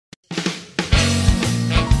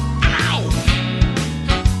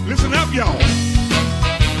y'all.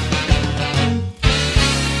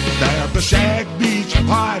 There's a Shag Beach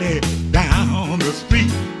party down the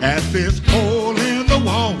street at this hole in the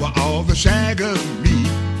wall where all the shaggers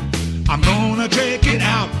meet. I'm gonna check it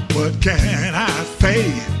out, what can I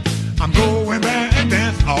say? I'm going there and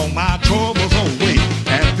dance all my troubles away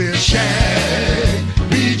at this Shag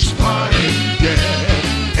Beach party,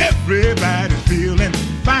 yeah. Everybody's feeling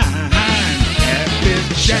fine at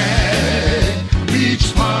this Shag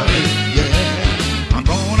Beach party, yeah. I'm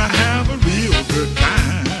gonna have a real good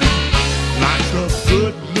time. Lots of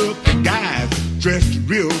good-looking guys dressed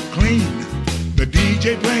real clean. The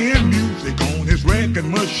DJ playing music on his record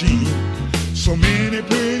machine. So many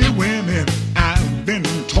pretty women, I've been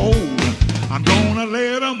told. I'm gonna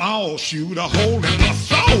let them all shoot a hole in my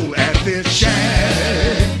soul at this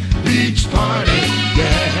Shag Beach party.